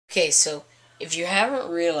Okay, so if you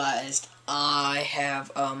haven't realized, I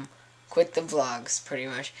have quit the vlogs pretty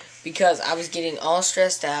much because I was getting all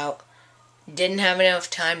stressed out, didn't have enough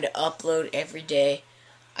time to upload every day.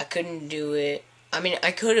 I couldn't do it. I mean,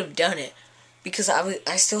 I could have done it because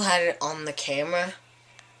I still had it on the camera,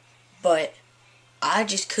 but I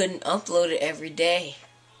just couldn't upload it every day.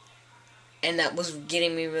 And that was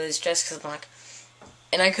getting me really stressed because I'm like,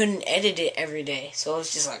 and I couldn't edit it every day. So I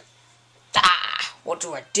was just like, what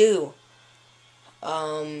do I do?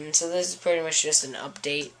 So this is pretty much just an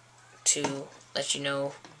update to let you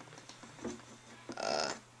know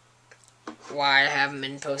why I haven't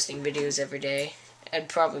been posting videos every day. It'd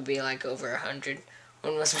probably be like over 100.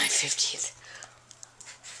 When was my 50th?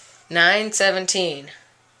 9/17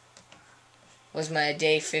 was my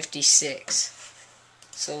day 56.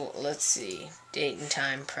 So let's see. Date and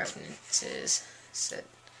time preferences set.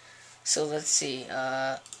 So let's see.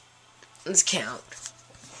 Let's count.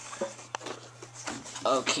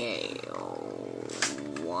 Okay,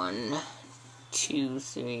 1, 2,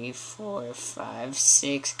 3, 4, 5,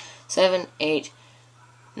 6, 7, 8,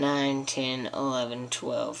 9, 10, 11,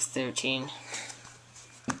 12, 13,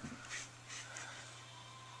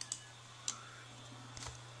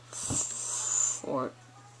 14,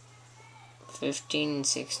 15,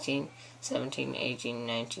 16, 17, 18,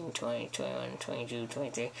 19, 20, 21, 22,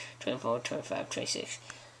 23, 24, 25, 26.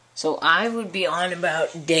 So I would be on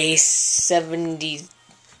about day 72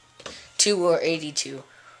 or 82.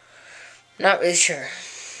 Not really sure.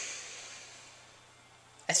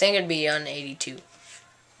 I think it'd be on 82.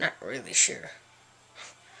 Not really sure.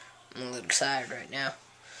 I'm a little tired right now.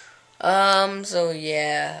 So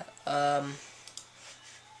yeah.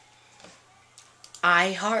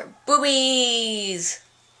 I heart boobies!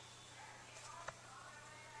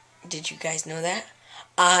 Did you guys know that?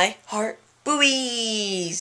 I heart boobies!